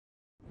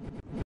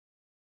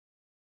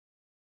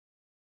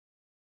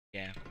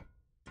Yeah.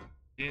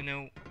 Do you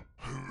know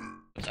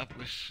what's up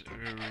with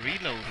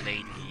Reload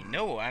lately?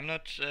 No, I'm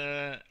not.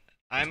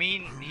 I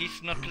mean,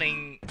 he's not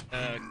playing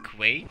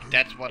Quake.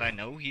 That's what I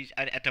know. He's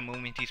at the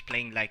moment he's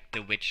playing like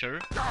The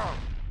Witcher.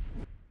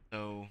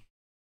 So.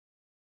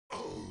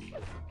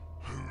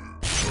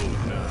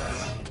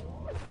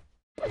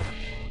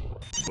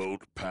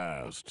 Vote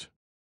passed.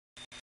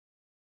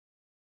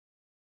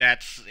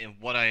 That's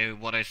what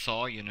I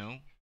saw, you know.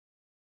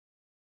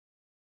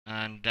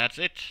 And that's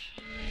it.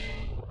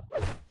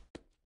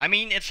 I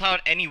mean, it's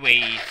hard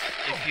anyways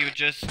if you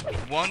just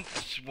want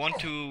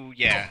to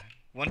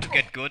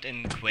get good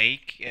in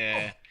Quake.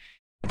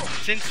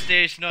 Since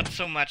there's not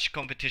so much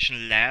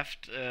competition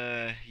left,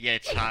 yeah,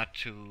 it's hard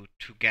to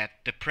get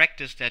the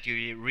practice that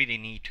you really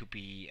need to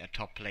be a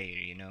top player,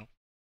 you know.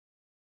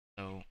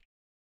 So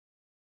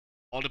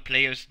all the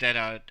players that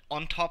are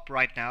on top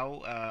right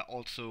now,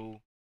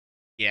 also,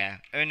 yeah,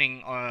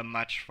 earning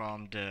much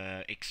from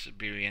the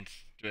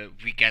experience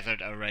we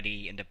gathered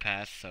already in the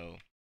past. So.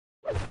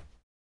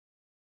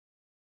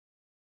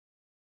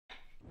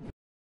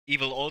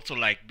 Evil also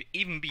like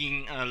even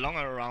being longer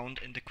around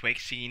in the Quake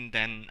scene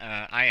than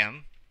I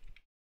am.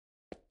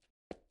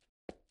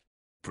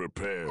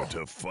 Prepare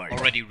to fight.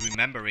 Already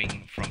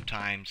remembering from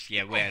times,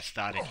 yeah, where I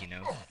started, you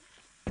know.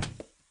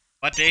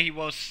 But there he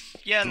was,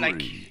 yeah,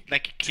 Three,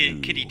 like a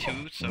kitty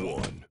too. So.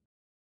 One.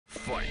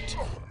 Fight.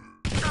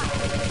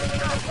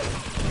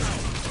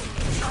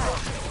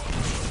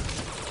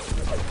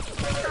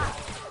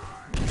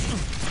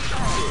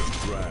 First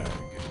drag.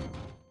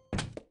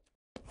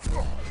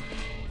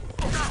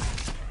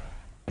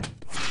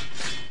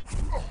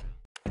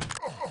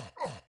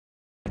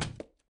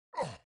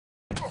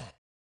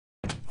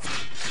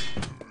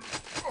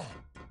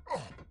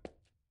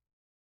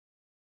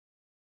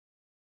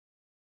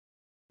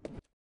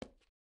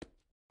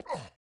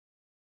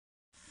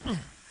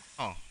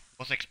 Oh,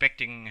 was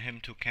expecting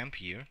him to camp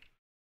here.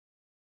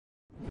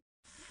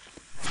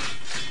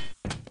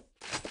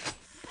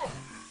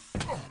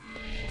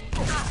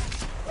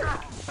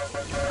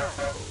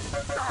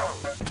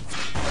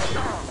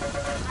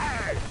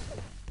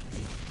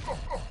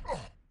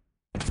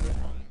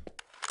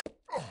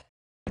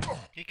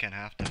 He can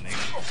have the mega.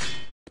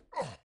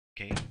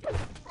 Okay.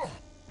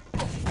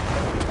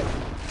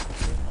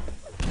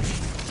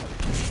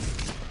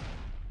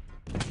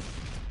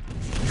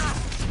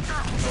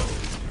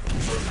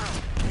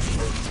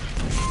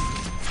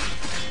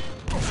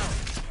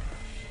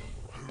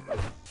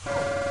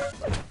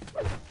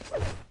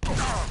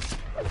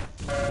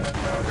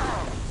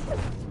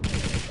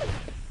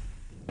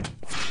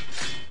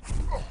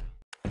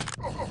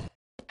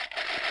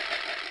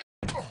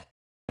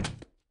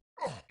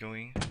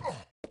 Going.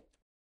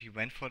 He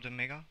went for the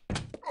mega.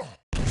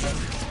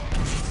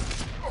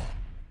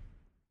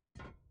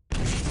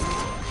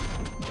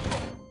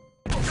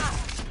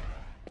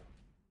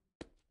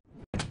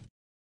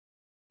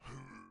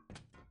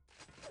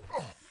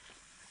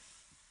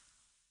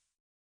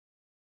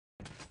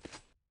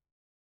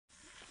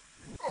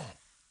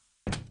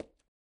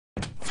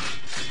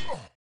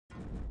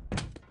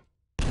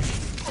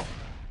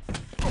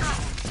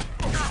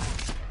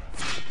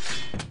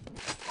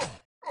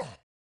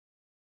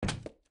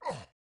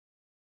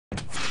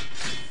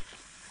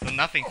 So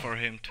nothing for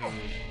him to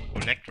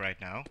collect right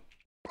now.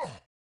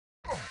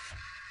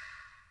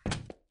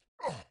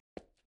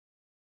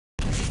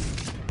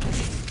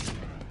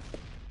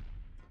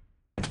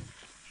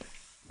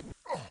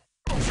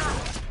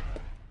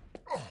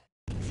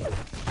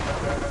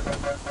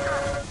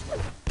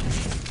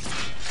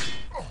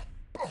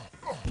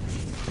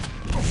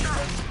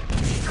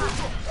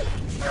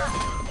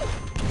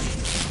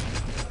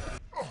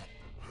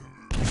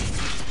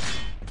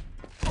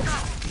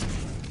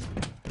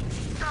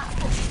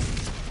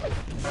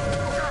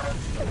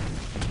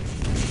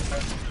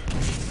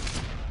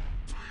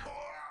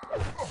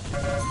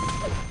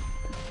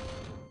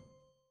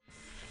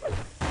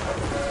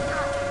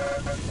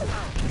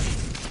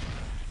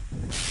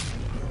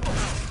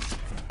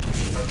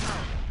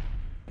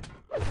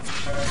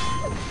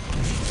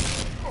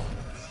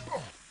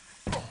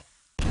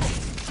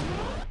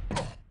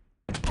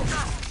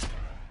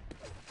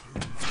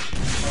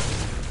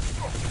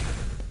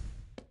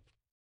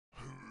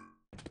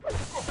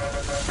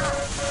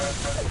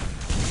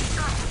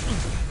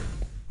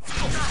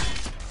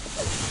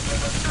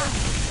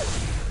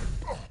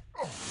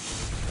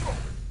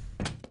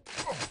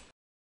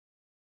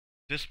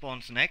 This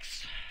spawns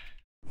next.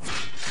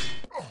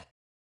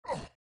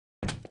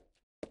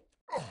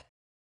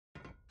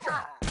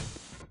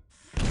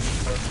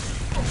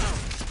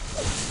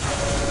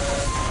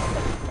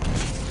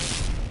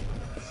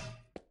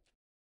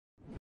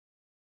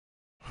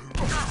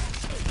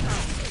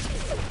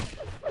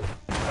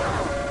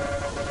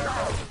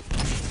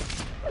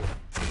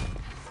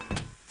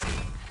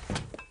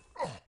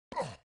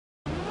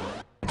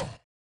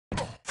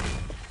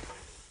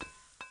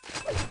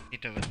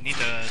 Need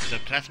the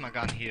plasma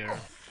gun here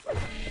to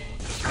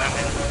spam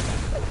it.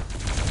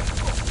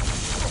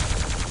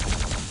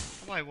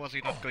 Why was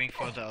he not going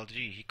for the LG?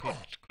 He could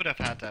have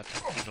had that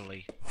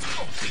easily.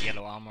 The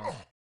yellow armor.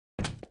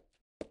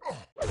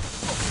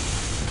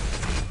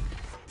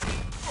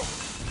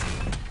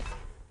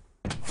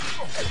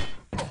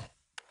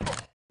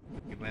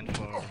 He went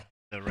for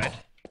the red.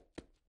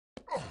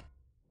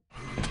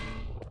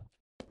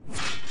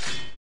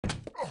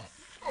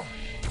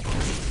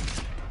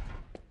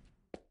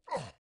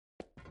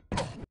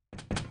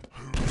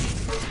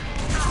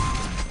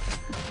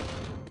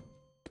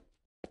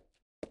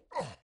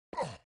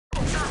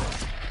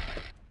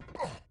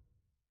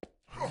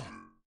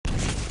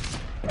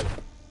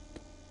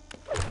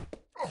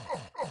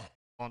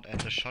 At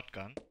the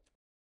shotgun.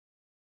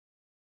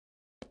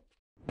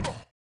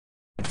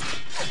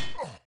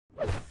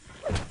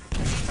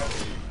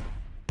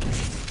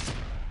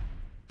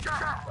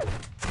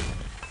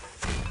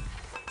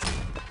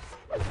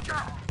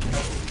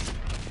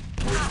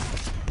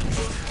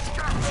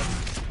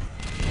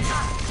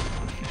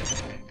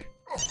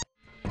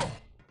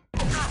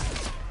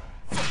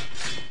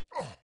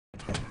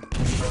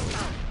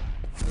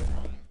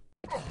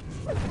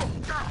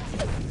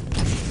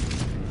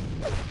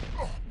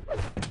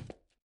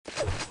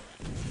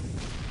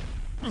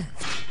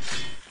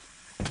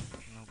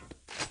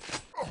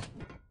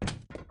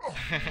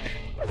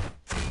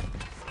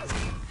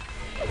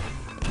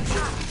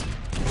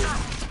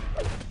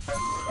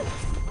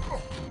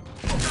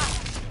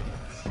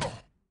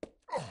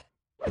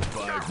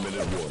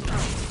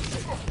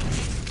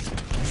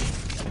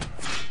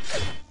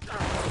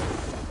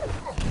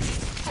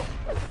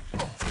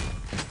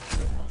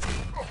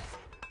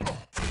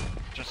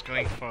 Just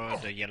going for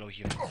the yellow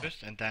here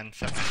first and then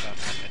set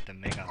myself up at the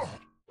mega.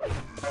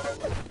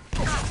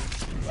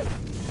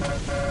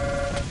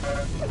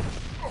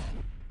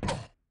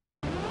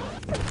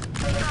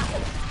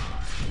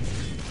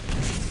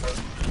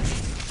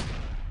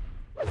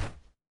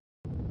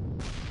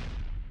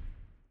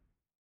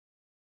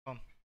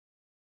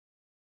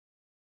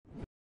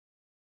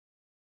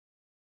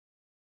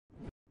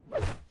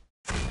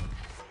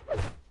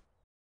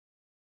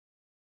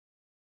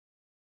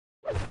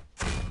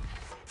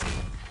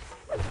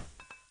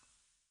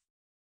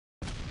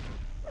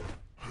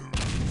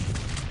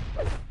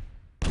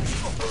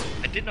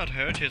 I did not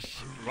hurt his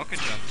rocket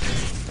jump.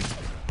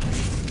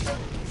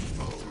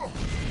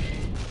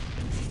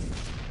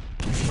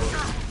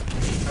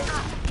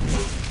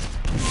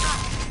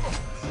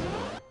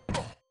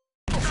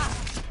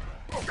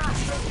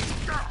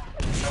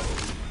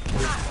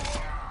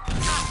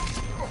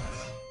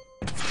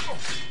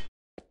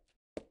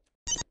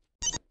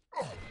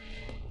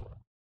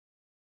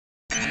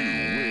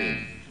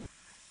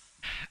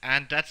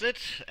 And that's it,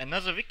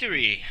 another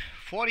victory.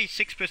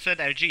 46%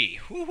 LG.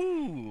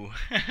 Woohoo!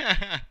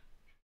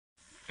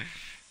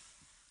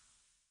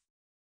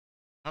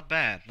 Not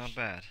bad, not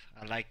bad.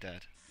 I like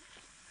that.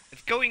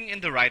 It's going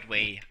in the right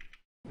way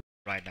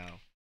right now.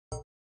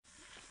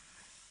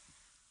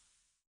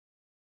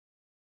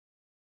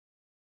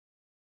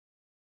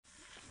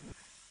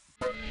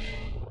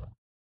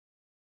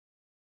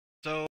 So